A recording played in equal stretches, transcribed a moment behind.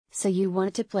So you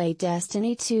want to play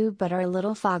Destiny 2 but are a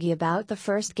little foggy about the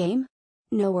first game?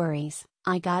 No worries,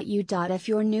 I got you. If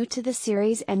you're new to the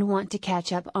series and want to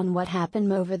catch up on what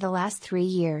happened over the last 3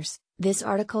 years, this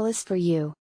article is for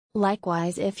you.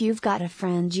 Likewise, if you've got a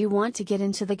friend you want to get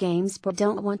into the games but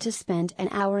don't want to spend an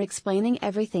hour explaining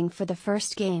everything for the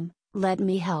first game, let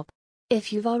me help.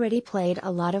 If you've already played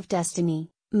a lot of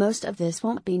Destiny, most of this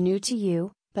won't be new to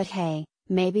you, but hey,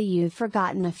 maybe you've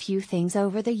forgotten a few things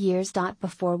over the years.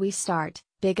 Before we start,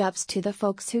 big ups to the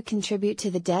folks who contribute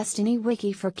to the Destiny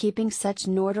wiki for keeping such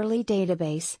an orderly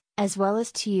database, as well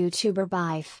as to YouTuber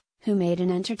Bife, who made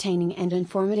an entertaining and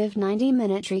informative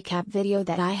 90-minute recap video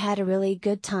that I had a really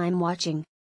good time watching.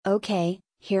 Okay,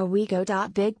 here we go.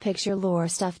 Big picture lore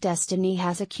stuff. Destiny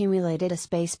has accumulated a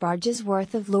space barge's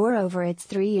worth of lore over its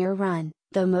 3-year run,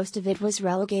 though most of it was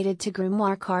relegated to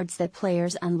grimoire cards that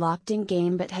players unlocked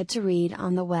in-game but had to read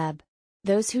on the web.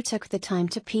 Those who took the time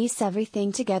to piece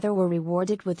everything together were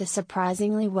rewarded with a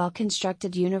surprisingly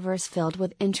well-constructed universe filled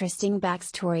with interesting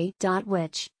backstory.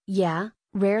 Which, yeah,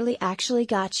 rarely actually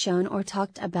got shown or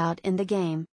talked about in the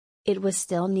game. It was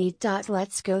still neat.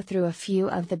 Let's go through a few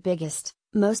of the biggest,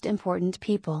 most important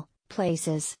people,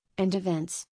 places, and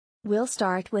events. We'll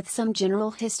start with some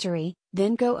general history,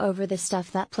 then go over the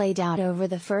stuff that played out over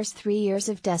the first 3 years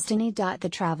of Destiny. The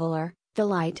Traveler, the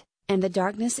Light, and the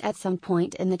Darkness. At some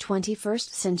point in the 21st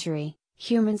century,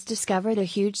 humans discovered a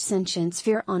huge sentient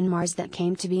sphere on Mars that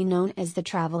came to be known as the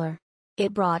Traveler.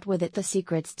 It brought with it the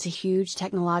secrets to huge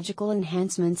technological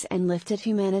enhancements and lifted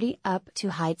humanity up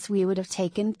to heights we would have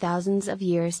taken thousands of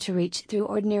years to reach through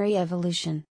ordinary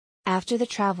evolution. After the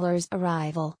Traveler's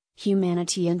arrival,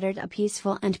 humanity entered a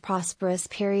peaceful and prosperous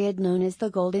period known as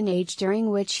the Golden Age, during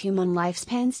which human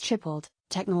lifespans tripled,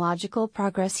 technological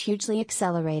progress hugely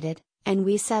accelerated, and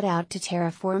we set out to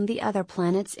terraform the other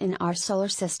planets in our solar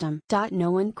system.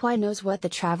 No one quite knows what the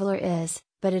Traveler is,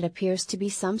 but it appears to be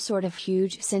some sort of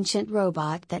huge sentient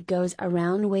robot that goes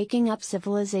around waking up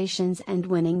civilizations and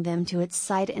winning them to its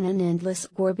side in an endless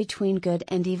war between good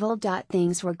and evil.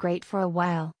 Things were great for a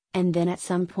while, and then at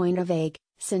some point a vague,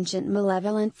 sentient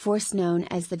malevolent force known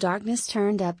as the Darkness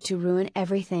turned up to ruin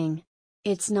everything.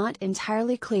 It's not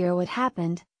entirely clear what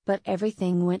happened, but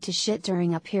everything went to shit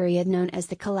during a period known as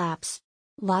the Collapse.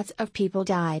 Lots of people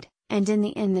died, and in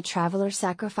the end the Traveler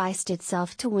sacrificed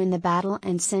itself to win the battle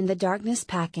and send the Darkness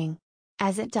packing.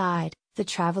 As it died, the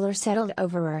Traveler settled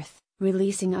over Earth,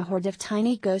 releasing a horde of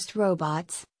tiny ghost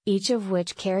robots, each of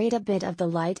which carried a bit of the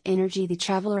light energy the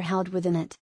Traveler held within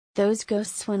it. Those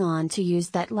ghosts went on to use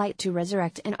that light to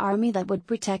resurrect an army that would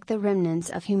protect the remnants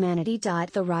of humanity.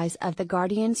 The rise of the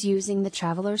Guardians. Using the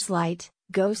Traveler's light,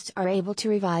 ghosts are able to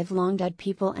revive long dead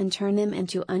people and turn them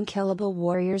into unkillable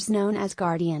warriors known as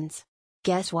Guardians.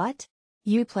 Guess what?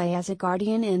 You play as a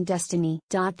Guardian in Destiny.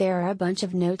 There are a bunch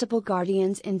of notable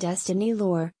Guardians in Destiny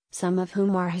lore, some of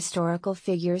whom are historical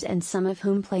figures and some of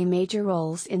whom play major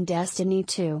roles in Destiny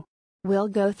 2. We'll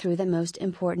go through the most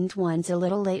important ones a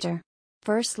little later.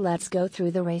 First, let's go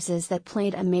through the races that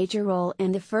played a major role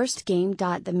in the first game.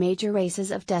 The major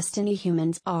races of Destiny.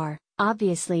 Humans are,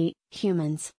 obviously,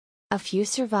 humans. A few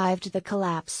survived the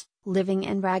Collapse, living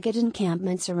in ragged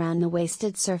encampments around the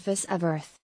wasted surface of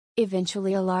Earth.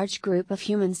 Eventually a large group of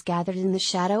humans gathered in the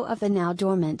shadow of the now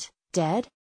dormant, dead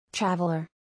Traveler.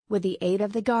 With the aid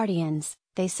of the Guardians,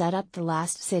 they set up the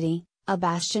Last City, a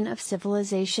bastion of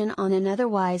civilization on an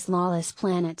otherwise lawless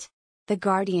planet. The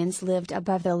Guardians lived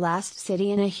above the Last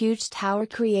City in a huge tower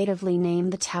creatively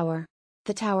named the Tower.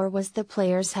 The Tower was the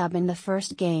player's hub in the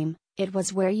first game. It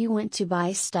was where you went to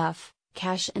buy stuff,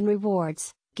 cash and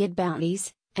rewards, get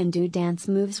bounties, and do dance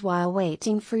moves while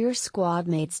waiting for your squad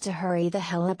mates to hurry the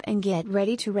hell up and get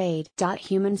ready to raid.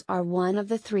 Humans are one of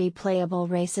the 3 playable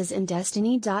races in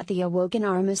Destiny. The Awoken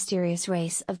are a mysterious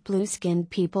race of blue-skinned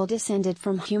people descended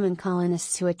from human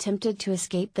colonists who attempted to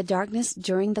escape the Darkness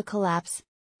during the Collapse.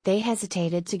 They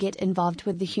hesitated to get involved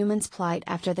with the humans' plight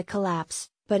after the Collapse,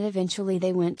 but eventually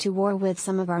they went to war with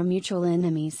some of our mutual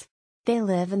enemies. They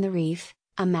live in the Reef,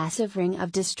 a massive ring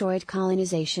of destroyed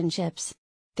colonization ships.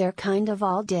 They're kind of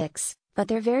all dicks, but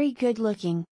they're very good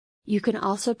looking. You can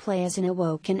also play as an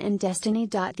Awoken in Destiny.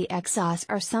 The Exos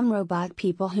are some robot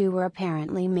people who were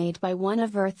apparently made by one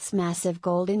of Earth's massive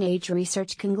Golden Age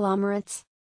research conglomerates.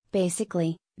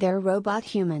 Basically, they're robot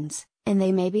humans, and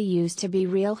they may be used to be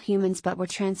real humans but were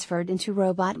transferred into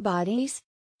robot bodies.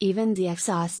 Even the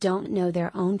Exos don't know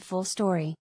their own full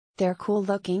story. They're cool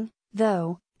looking,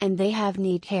 though, and they have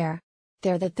neat hair.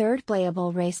 They're the 3rd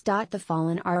playable race. The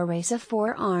Fallen are a race of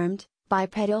 4-armed,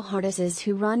 bipedal horses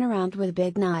who run around with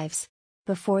big knives.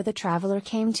 Before the Traveler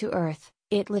came to Earth,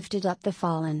 it lifted up the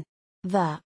Fallen. The